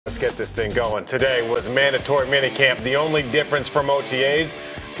Let's get this thing going. Today was mandatory minicamp. The only difference from OTAs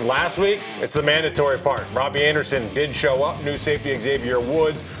last week, it's the mandatory part. Robbie Anderson did show up. New safety Xavier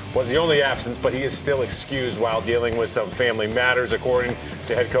Woods was the only absence, but he is still excused while dealing with some family matters, according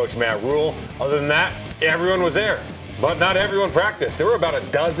to head coach Matt Rule. Other than that, everyone was there. But not everyone practiced. There were about a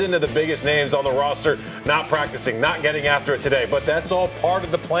dozen of the biggest names on the roster not practicing, not getting after it today. But that's all part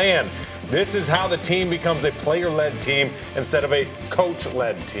of the plan. This is how the team becomes a player-led team instead of a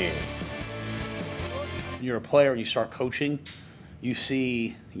coach-led team. You're a player and you start coaching, you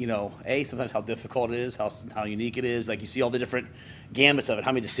see, sometimes how difficult it is, how unique it is. Like, you see all the different gambits of it,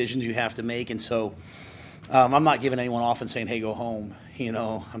 how many decisions you have to make. And so I'm not giving anyone off and saying, hey, go home.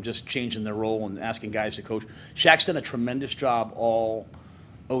 I'm just changing their role and asking guys to coach. Shaq's done a tremendous job all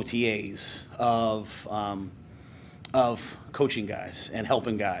OTAs of coaching guys and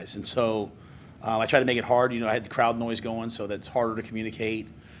helping guys. And so I try to make it hard. I had the crowd noise going, so that's harder to communicate.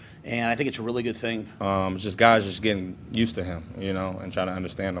 And I think it's a really good thing. It's just guys just getting used to him, and trying to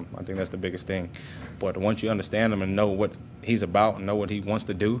understand him. I think that's the biggest thing. But once you understand him and know what he's about and know what he wants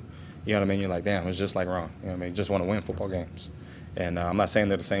to do, you're like, damn, it's just like Ron. Just want to win football games. And I'm not saying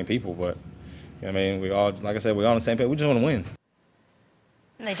they're the same people, but we all, like I said, we're all on the same page. We just want to win.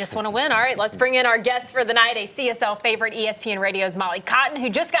 They just want to win. All right, let's bring in our guest for the night, a CSL favorite, ESPN Radio's Molly Cotton, who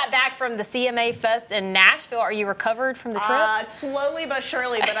just got back from the CMA Fest in Nashville. Are you recovered from the trip? Slowly but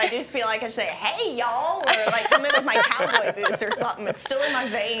surely, but I just feel like I should say, hey, y'all, or like come in with my cowboy boots or something. It's still in my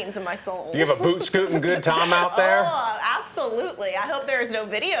veins and my soul. You have a boot scooting good time out there? Oh, absolutely. I hope there is no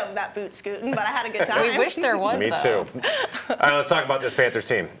video of that boot scooting, but I had a good time. We wish there was, Me though. too. All right, let's talk about this Panthers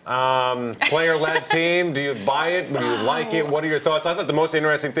team. Player-led team. Do you buy it? Do you like it? What are your thoughts? I thought the most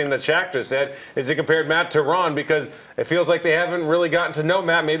interesting thing that Shaq just said is he compared Matt to Ron, because it feels like they haven't really gotten to know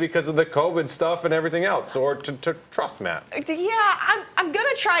Matt, maybe because of the COVID stuff and everything else, or to trust Matt. Yeah, I'm going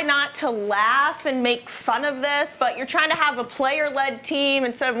to try not to laugh and make fun of this, but you're trying to have a player-led team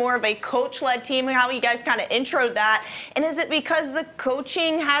instead of more of a coach-led team, how you guys kind of introed that. And is it because the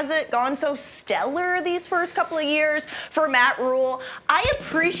coaching hasn't gone so stellar these first couple of years for Matt Rule? I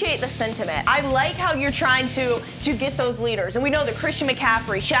appreciate the sentiment. I like how you're trying to get those leaders. And we know that Christian McCaffrey,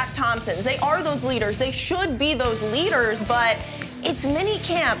 Shaq Thompson, they are those leaders. They should be those leaders, but it's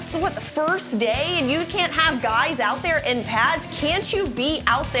minicamp. So what, the first day, and you can't have guys out there in pads? Can't you be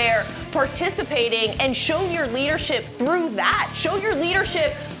out there participating and show your leadership through that? Show your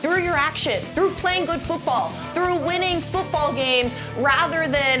leadership through your action, through playing good football, through winning football games, rather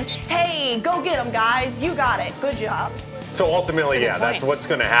than, hey, go get them, guys. You got it. Good job. So ultimately, yeah, that's what's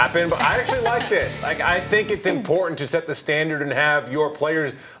going to happen. But I actually like this. I think it's important to set the standard and have your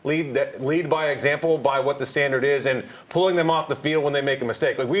players lead by example, by what the standard is, and pulling them off the field when they make a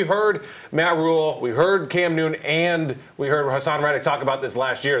mistake. Like, we heard Matt Rule, we heard Cam Newton, and we heard Hassan Reddick talk about this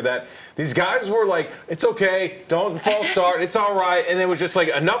last year, that these guys were like, it's okay, don't false start, it's all right. And it was just like,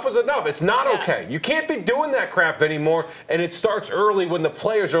 enough was enough. It's not okay. You can't be doing that crap anymore. And it starts early when the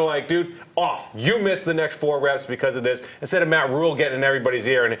players are like, dude, off. You missed the next 4 reps because of this. Instead of Matt Rule getting in everybody's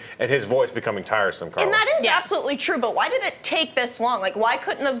ear and his voice becoming tiresome, Carl. And that is absolutely true, but why did it take this long? Like, why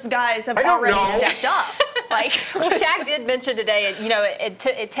couldn't those guys have already stepped up? Well, Shaq did mention today,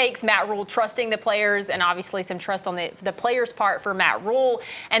 it takes Matt Rule trusting the players, and obviously some trust on the players' part for Matt Rule.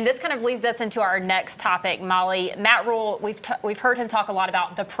 And this kind of leads us into our next topic, Molly. Matt Rule, we've heard him talk a lot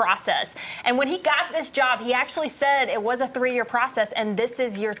about the process. And when he got this job, he actually said it was a 3-year process, and this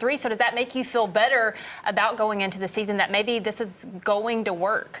is year 3. So does that make you feel better about going into the season, that maybe this is going to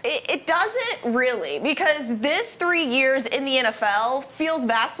work? It doesn't really, because this 3 years in the NFL feels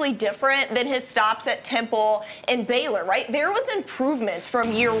vastly different than his stops at Temple and Baylor, right? There was improvements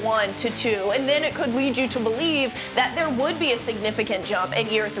from year 1 to 2, and then it could lead you to believe that there would be a significant jump in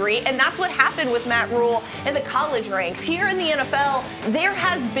year 3, and that's what happened with Matt Rule in the college ranks. Here in the NFL, there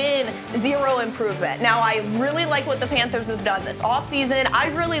has been 0 improvement. Now, I really like what the Panthers have done this offseason. I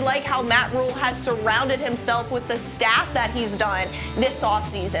really like how Matt Rule has surrounded himself with the staff that he's done this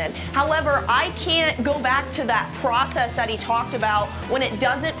offseason. However, I can't go back to that process that he talked about when it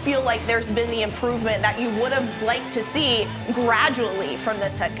doesn't feel like there's been the improvement that you would have liked to see gradually from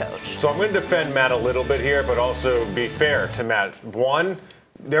this head coach. So I'm going to defend Matt a little bit here, but also be fair to Matt. One,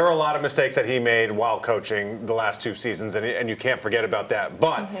 there are a lot of mistakes that he made while coaching the last 2 seasons, and you can't forget about that.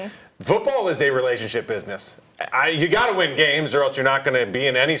 But football is a relationship business. You got to win games, or else you're not going to be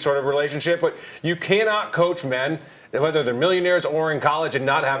in any sort of relationship. But you cannot coach men, whether they're millionaires or in college, and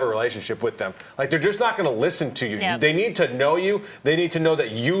not have a relationship with them. Like, they're just not going to listen to you. They need to know you. They need to know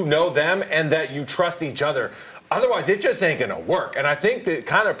that you know them and that you trust each other. Otherwise, it just ain't going to work. And I think that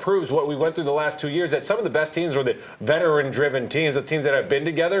kind of proves what we went through the last 2 years, that some of the best teams were the veteran-driven teams, the teams that have been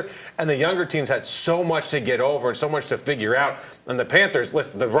together, and the younger teams had so much to get over and so much to figure out. And the Panthers,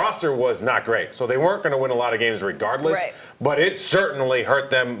 listen, the roster was not great, so they weren't going to win a lot of games regardless. Right. But it certainly hurt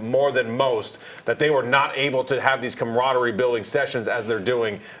them more than most that they were not able to have these camaraderie-building sessions as they're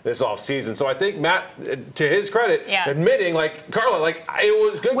doing this offseason. So I think Matt, to his credit, admitting, like, Carla, like,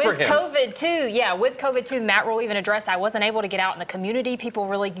 it was good for him. With COVID, too, Matt Rule even addressed I wasn't able to get out in the community. People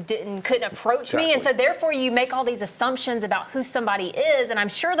really couldn't approach me. And so, therefore, you make all these assumptions about who somebody is. And I'm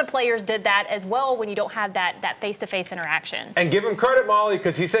sure the players did that as well when you don't have that face-to-face interaction. And give him credit, Molly,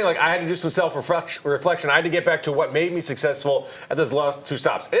 because he's saying, like, I had to do some self-reflection. I had to get back to what made me successful at those last 2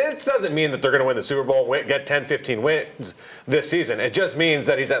 stops. It doesn't mean that they're going to win the Super Bowl, get 10, 15 wins this season. It just means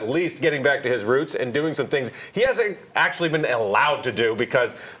that he's at least getting back to his roots and doing some things he hasn't actually been allowed to do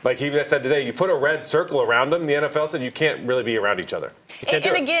because, like he said today, you put a red circle around him. The NFL said you can't really be around each other.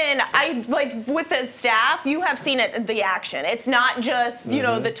 And again, I like with the staff, you have seen it, the action. It's not just, you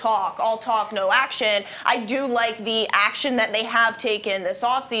know, the talk, all talk, no action. I do like the action that they have taken this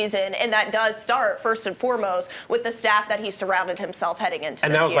offseason, and that does start first and foremost with the staff that he surrounded himself heading into this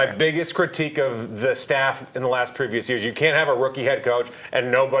year. And that was my biggest critique of the staff in the last previous years. You can't have a rookie head coach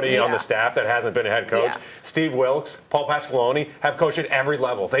and nobody on the staff that hasn't been a head coach. Steve Wilkes, Paul Pasqualoni have coached at every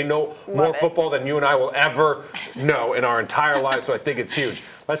level. They know more football than you and I will ever know in our entire lives, so I think it's huge.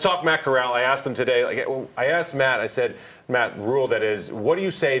 Let's talk Matt Corral. I asked him today, I asked Matt, I said, Matt Rule, that is, what do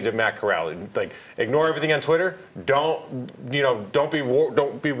you say to Matt Corral? Like, ignore everything on Twitter. Don't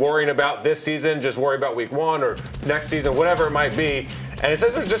be worrying about this season. Just worry about week 1 or next season, whatever it might be. And it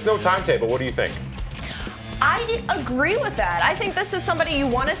says there's just no timetable. What do you think? I agree with that. I think this is somebody you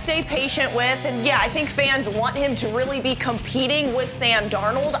want to stay patient with. And yeah, I think fans want him to really be competing with Sam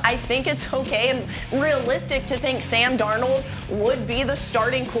Darnold. I think it's okay and realistic to think Sam Darnold would be the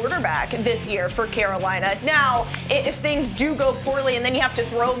starting quarterback this year for Carolina. Now, if things do go poorly and then you have to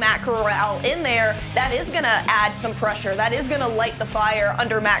throw Matt Corral in there, that is going to add some pressure. That is going to light the fire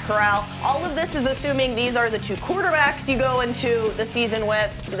under Matt Corral. All of this is assuming these are the 2 quarterbacks you go into the season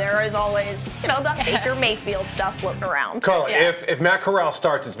with. There is always, you know, the Baker Mayfield stuff floating around. Carla, if Matt Corral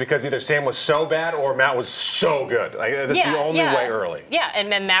starts, it's because either Sam was so bad or Matt was so good. Like, that's the only way early. Yeah,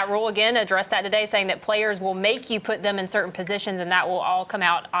 and then Matt Rule again addressed that today, saying that players will make you put them in certain positions, and that will all come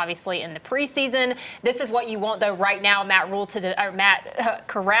out obviously in the preseason. This is what you want, though, right now, Matt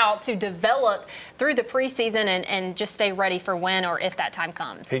Corral to develop through the preseason and just stay ready for when or if that time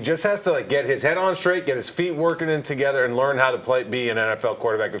comes. He just has to get his head on straight, get his feet working in together, and learn how to be an NFL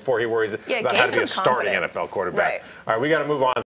quarterback before he worries about how to be a starting NFL quarterback. All right, we got to move on.